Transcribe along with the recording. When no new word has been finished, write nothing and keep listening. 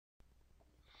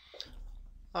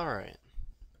Alright,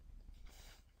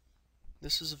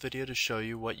 this is a video to show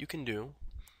you what you can do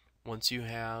once you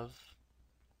have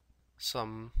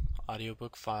some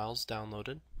audiobook files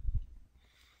downloaded.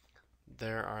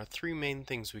 There are three main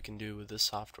things we can do with this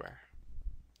software.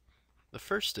 The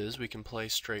first is we can play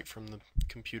straight from the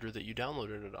computer that you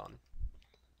downloaded it on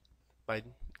by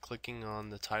clicking on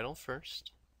the title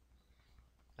first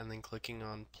and then clicking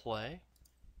on play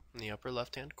in the upper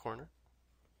left hand corner.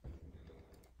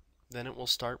 Then it will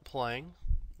start playing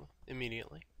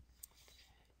immediately.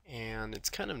 And it's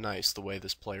kind of nice the way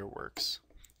this player works.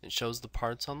 It shows the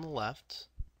parts on the left,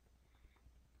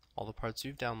 all the parts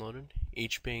you've downloaded,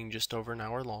 each being just over an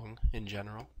hour long in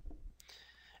general.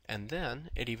 And then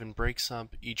it even breaks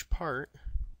up each part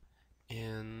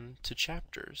into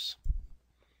chapters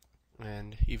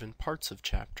and even parts of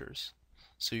chapters,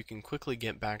 so you can quickly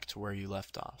get back to where you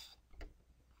left off.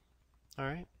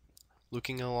 Alright,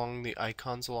 looking along the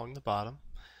icons along the bottom,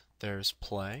 there's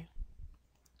play,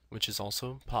 which is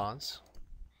also pause,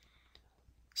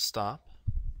 stop,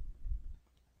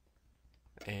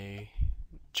 a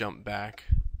jump back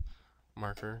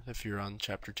marker if you're on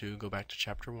chapter 2, go back to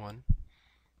chapter 1,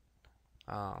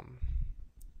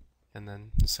 and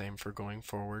then the same for going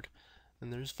forward,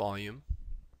 and there's volume.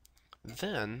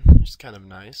 Then, it's kind of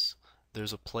nice,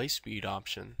 there's a play speed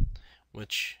option,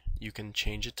 which you can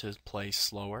change it to play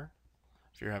slower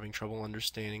if you're having trouble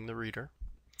understanding the reader,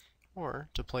 or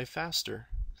to play faster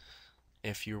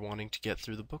if you're wanting to get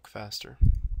through the book faster.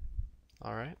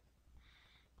 Alright?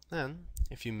 Then,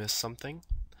 if you miss something,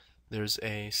 there's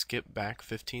a skip back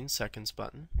 15 seconds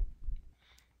button,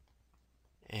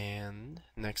 and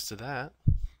next to that,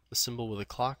 the symbol with a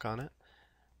clock on it,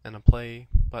 and a play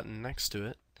button next to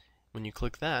it. When you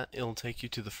click that, it'll take you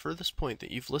to the furthest point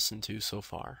that you've listened to so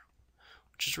far,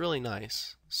 which is really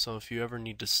nice. So if you ever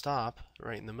need to stop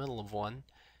right in the middle of one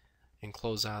and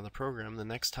close out of the program, the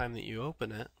next time that you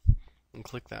open it and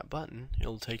click that button,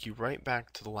 it'll take you right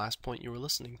back to the last point you were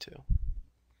listening to.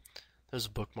 There's a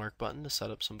bookmark button to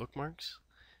set up some bookmarks,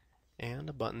 and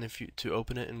a button to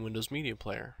open it in Windows Media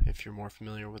Player if you're more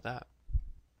familiar with that.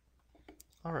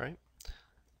 Alright,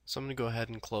 so I'm going to go ahead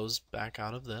and close back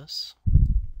out of this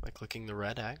by clicking the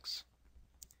red X.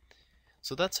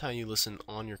 So that's how you listen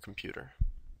on your computer.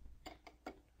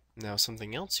 Now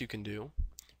something else you can do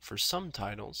for some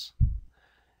titles,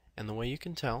 and the way you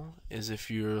can tell is if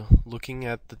you're looking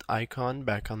at the icon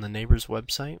back on the NEIBORS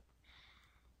website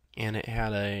and it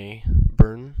had a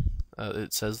burn,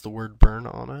 it says the word burn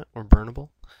on it, or burnable,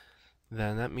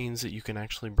 then that means that you can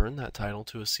actually burn that title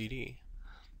to a CD.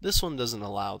 This one doesn't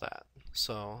allow that,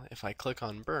 so if I click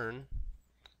on burn,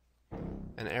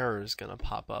 an error is going to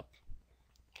pop up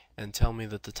and tell me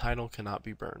that the title cannot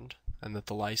be burned and that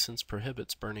the license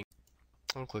prohibits burning.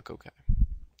 I'll click OK.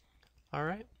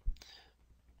 Alright.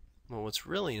 Well, what's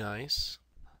really nice,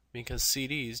 because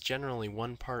CDs, generally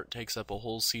one part takes up a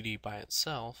whole CD by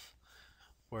itself,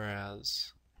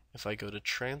 whereas if I go to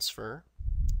transfer,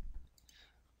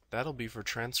 that'll be for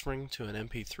transferring to an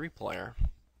MP3 player.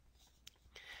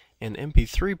 And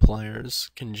MP3 players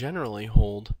can generally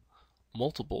hold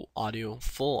multiple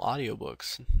full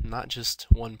audiobooks, not just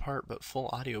one part, but full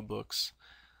audiobooks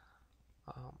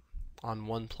on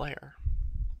one player.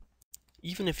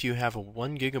 Even if you have a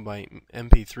 1 gigabyte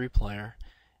MP3 player,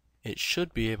 it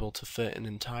should be able to fit an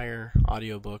entire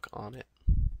audiobook on it.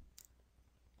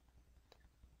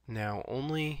 Now,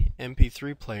 only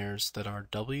MP3 players that are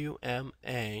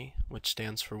WMA, which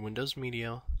stands for Windows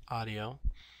Media Audio,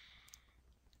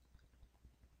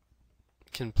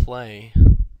 can play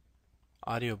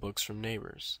audiobooks from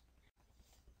NEIBORS.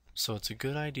 So it's a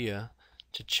good idea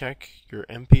to check your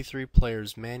MP3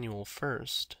 player's manual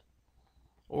first,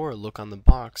 or look on the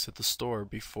box at the store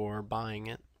before buying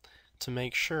it to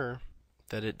make sure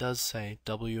that it does say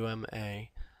WMA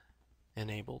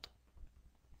enabled.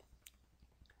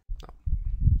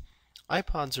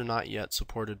 iPods are not yet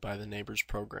supported by the NEIBORS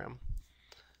program,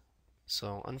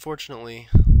 so unfortunately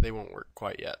they won't work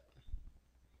quite yet.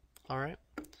 Alright.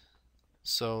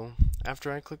 So,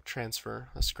 after I click transfer,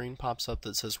 a screen pops up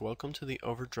that says welcome to the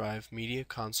Overdrive Media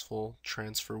Console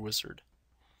Transfer Wizard.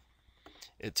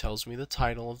 It tells me the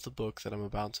title of the book that I'm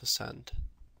about to send.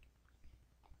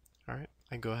 Alright,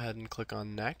 I go ahead and click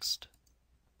on next,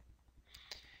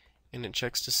 and it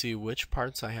checks to see which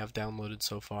parts I have downloaded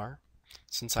so far.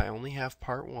 Since I only have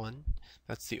part 1,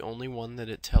 that's the only one that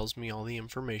it tells me all the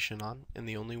information on, and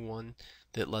the only one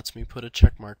that lets me put a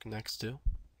check mark next to.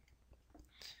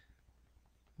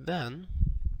 Then,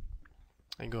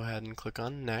 I go ahead and click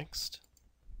on next,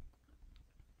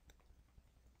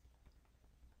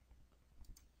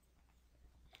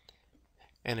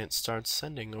 and it starts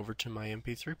sending over to my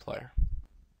MP3 player.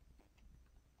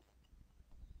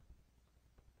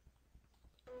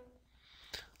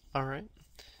 Alright,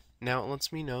 now it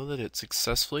lets me know that it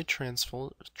successfully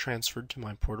transferred to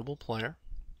my portable player,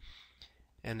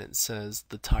 and it says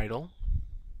the title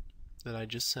that I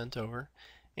just sent over,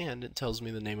 and it tells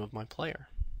me the name of my player.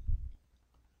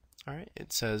 Alright,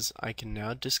 it says I can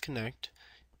now disconnect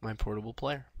my portable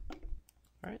player.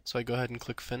 Alright, so I go ahead and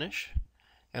click finish,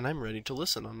 and I'm ready to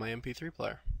listen on my MP3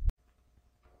 player.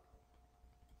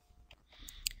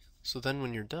 So then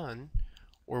when you're done,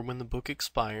 or when the book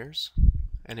expires,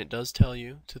 and it does tell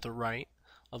you to the right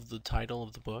of the title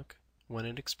of the book when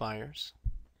it expires,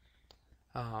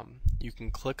 you can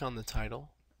click on the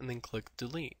title and then click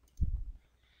delete.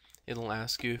 It'll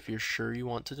ask you if you're sure you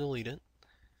want to delete it,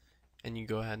 and you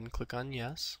go ahead and click on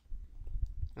yes,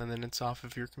 and then it's off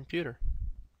of your computer.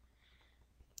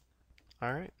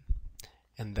 Alright,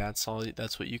 and that's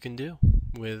what you can do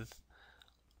with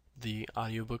the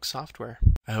audiobook software.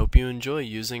 I hope you enjoy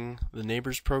using the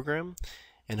NEIBORS program,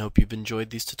 and hope you've enjoyed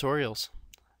these tutorials.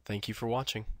 Thank you for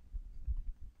watching.